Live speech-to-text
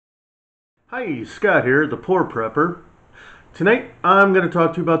Hi, Scott here, the Poor Prepper. Tonight I'm going to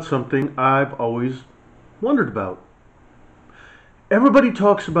talk to you about something I've always wondered about. Everybody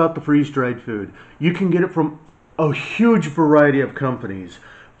talks about the freeze-dried food. You can get it from a huge variety of companies,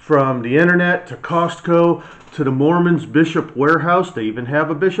 from the internet to Costco to the Mormon's Bishop Warehouse. They even have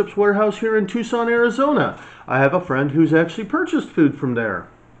a Bishop's Warehouse here in Tucson, Arizona. I have a friend who's actually purchased food from there,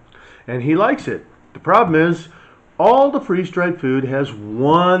 and he likes it. The problem is, all the freeze-dried food has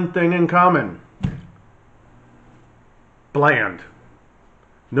one thing in common. Bland.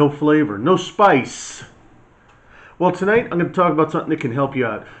 No flavor, no spice. Well, tonight I'm going to talk about something that can help you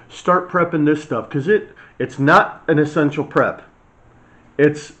out. Start prepping this stuff, because it's not an essential prep.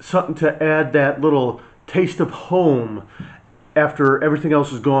 It's something to add that little taste of home after everything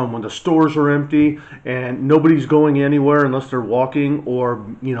else is gone, when the stores are empty and nobody's going anywhere unless they're walking or,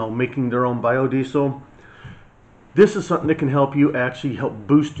 making their own biodiesel. This is something that can help you actually help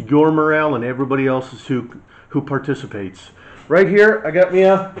boost your morale and everybody else's who participates. Right here, I got me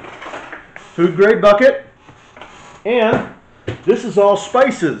a food grade bucket, and this is all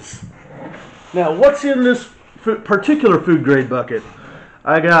spices. Now, what's in this particular food grade bucket?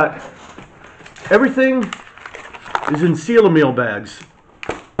 I got everything is in seal-a-meal bags.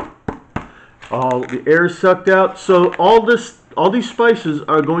 All the air is sucked out, so all these spices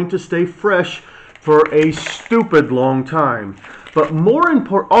are going to stay fresh for a stupid long time. But more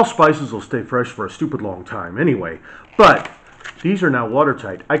important, all spices will stay fresh for a stupid long time anyway. But these are now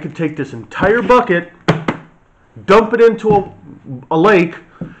watertight. I could take this entire bucket, dump it into a lake,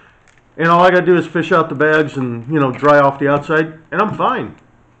 and all I gotta do is fish out the bags and dry off the outside, and I'm fine.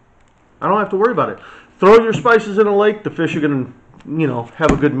 I don't have to worry about it. Throw your spices in a lake, the fish are gonna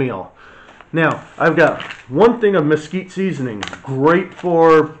have a good meal. Now I've got one thing of mesquite seasoning, great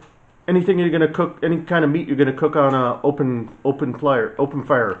for anything you're going to cook, any kind of meat you're going to cook on a open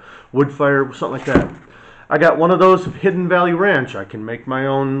fire, wood fire, something like that. I got one of those of Hidden Valley Ranch. I can make my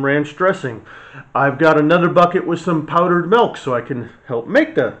own ranch dressing. I've got another bucket with some powdered milk so I can help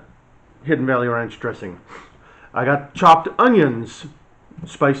make the Hidden Valley Ranch dressing. I got chopped onions,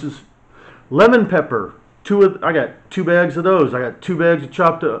 spices, lemon pepper. I got 2 bags of those. I got 2 bags of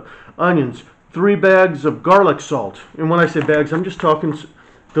chopped onions, 3 bags of garlic salt. And when I say bags, I'm just talking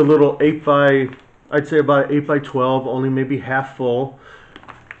the little I'd say about 8 by 12, only maybe half full,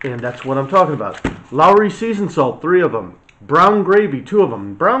 and that's what I'm talking about. Lowry seasoned salt, 3 of them. Brown gravy, 2 of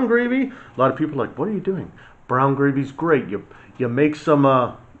them. Brown gravy, a lot of people are like, what are you doing? Brown gravy's great. You make some,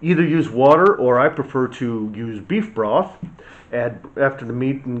 either use water, or I prefer to use beef broth, add after the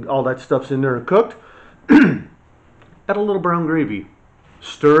meat and all that stuff's in there and cooked. Add a little brown gravy,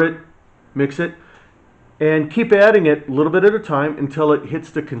 stir it, mix it, and keep adding it a little bit at a time until it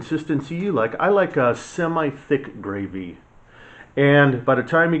hits the consistency you like. I like a semi-thick gravy. And by the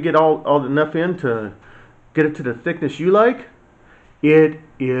time you get all enough in to get it to the thickness you like, it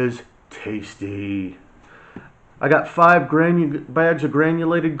is tasty. I got 5 bags of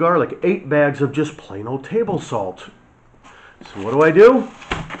granulated garlic, 8 bags of just plain old table salt. So what do?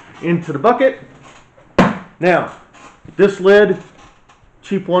 Into the bucket. Now, this lid,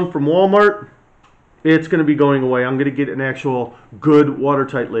 cheap one from Walmart, it's going to be going away. I'm going to get an actual good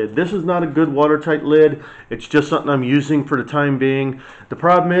watertight lid. This is not a good watertight lid. It's just something I'm using for the time being. The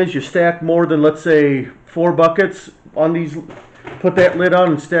problem is you stack more than, let's say, 4 buckets on these. Put that lid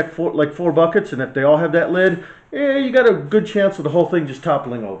on and stack 4 buckets, and if they all have that lid, you got a good chance of the whole thing just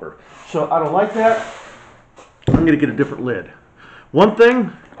toppling over. So I don't like that. I'm going to get a different lid. One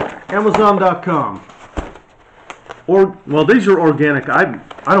thing, Amazon.com. Well, these are organic.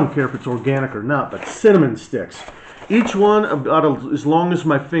 I don't care if it's organic or not, but cinnamon sticks. Each one about as long as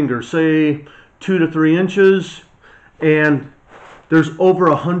my finger, say 2 to 3 inches, and there's over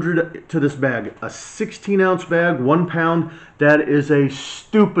 100 to this bag. A 16-ounce bag, 1 pound, that is a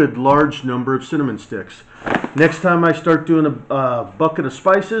stupid large number of cinnamon sticks. Next time I start doing a bucket of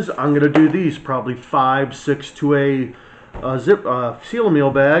spices, I'm going to do these, probably 5, 6 to a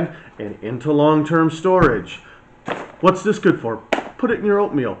seal-a-meal bag and into long-term storage. What's this good for? Put it in your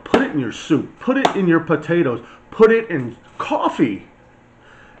oatmeal, put it in your soup, put it in your potatoes, put it in coffee.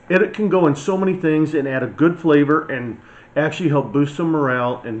 And it can go in so many things and add a good flavor and actually help boost some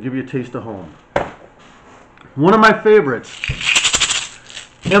morale and give you a taste of home. One of my favorites,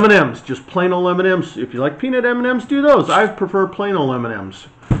 M&M's, just plain old M&M's. If you like peanut M&M's, do those. I prefer plain old M&M's.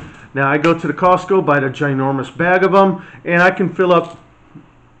 Now I go to the Costco, buy the ginormous bag of them, and I can fill up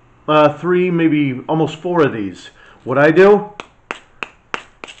 3, maybe almost 4 of these. What I do,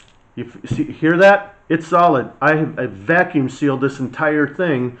 hear that? It's solid. I vacuum sealed this entire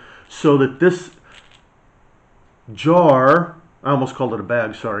thing so that this jar I almost called it a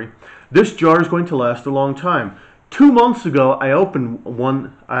bag, sorry. This jar is going to last a long time. 2 months ago, I opened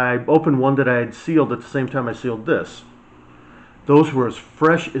one that I had sealed at the same time I sealed this. Those were as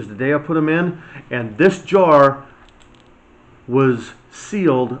fresh as the day I put them in, and this jar was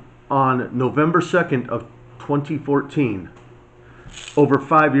sealed on November 2nd of 2014, over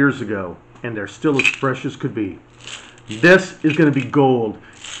 5 years ago, and they're still as fresh as could be. This is going to be gold.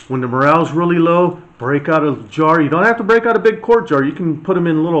 When the morale's really low, break out a jar. You don't have to break out a big quart jar. You can put them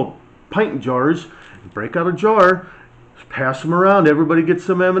in little pint jars. Break out a jar, pass them around. Everybody gets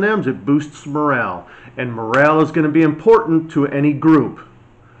some M&Ms. It boosts morale. And morale is going to be important to any group.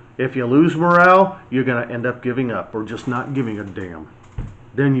 If you lose morale, you're going to end up giving up or just not giving a damn.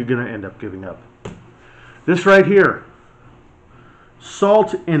 Then you're going to end up giving up. This right here,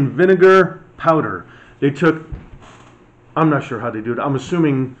 salt and vinegar powder. They took, I'm not sure how they do it. I'm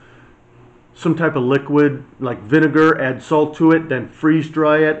assuming some type of liquid like vinegar, add salt to it, then freeze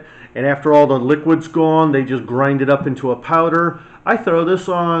dry it. And after all the liquid's gone, they just grind it up into a powder. I throw this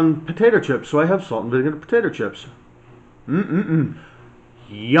on potato chips, so I have salt and vinegar potato chips.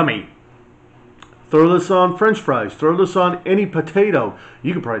 Yummy. Throw this on French fries. Throw this on any potato.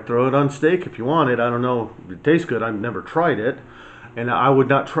 You could probably throw it on steak if you want it. I don't know. It tastes good. I've never tried it. And I would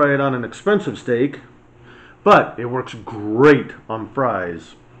not try it on an expensive steak. But it works great on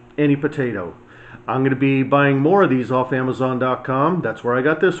fries. Any potato. I'm going to be buying more of these off Amazon.com. That's where I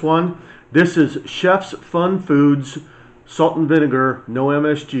got this one. This is Chef's Fun Foods Salt and Vinegar, no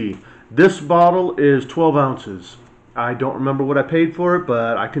MSG. This bottle is 12 ounces. I don't remember what I paid for it,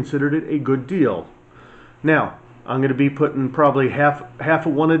 but I considered it a good deal. Now, I'm going to be putting probably half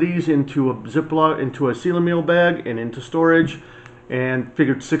of one of these into a Ziploc, into a sealing meal bag, and into storage, and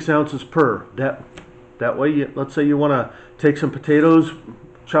figured 6 ounces per. That way, let's say you want to take some potatoes,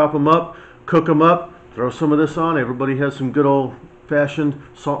 chop them up, cook them up, throw some of this on. Everybody has some good old-fashioned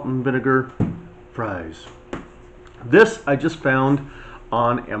salt and vinegar fries. This I just found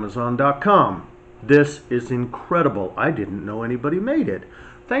on Amazon.com. This is incredible. I didn't know anybody made it.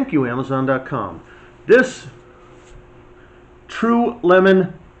 Thank you, Amazon.com. This True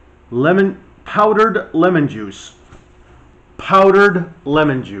Lemon powdered lemon juice. Powdered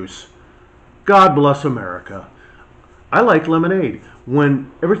lemon juice. God bless America. I like lemonade.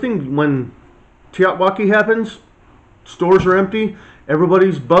 When teotwawki happens, stores are empty,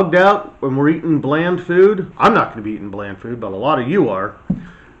 everybody's bugged out, when we're eating bland food. I'm not going to be eating bland food, but a lot of you are.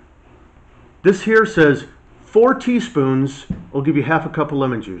 This here says 4 teaspoons will give you half a cup of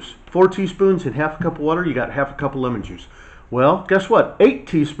lemon juice. 4 teaspoons and half a cup of water, you got half a cup of lemon juice. Well, guess what? 8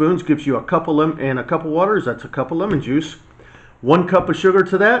 teaspoons gives you a cup of lemon, and a cup of water, that's a cup of lemon juice. 1 cup of sugar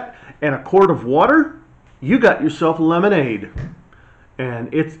to that, and a quart of water, you got yourself lemonade.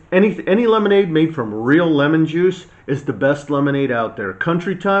 And it's any lemonade made from real lemon juice is the best lemonade out there.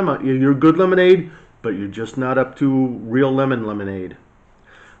 Country time, you're good lemonade, but you're just not up to real lemon lemonade.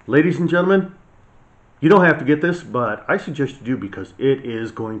 Ladies and gentlemen, you don't have to get this, but I suggest you do because it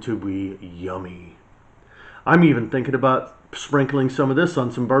is going to be yummy. I'm even thinking about sprinkling some of this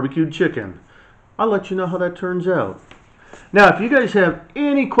on some barbecued chicken. I'll let you know how that turns out. Now, if you guys have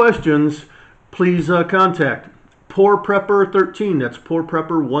any questions, please contact PoorPrepper13, that's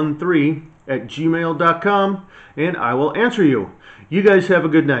PoorPrepper13 @gmail.com, and I will answer you. You guys have a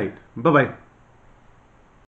good night. Bye-bye.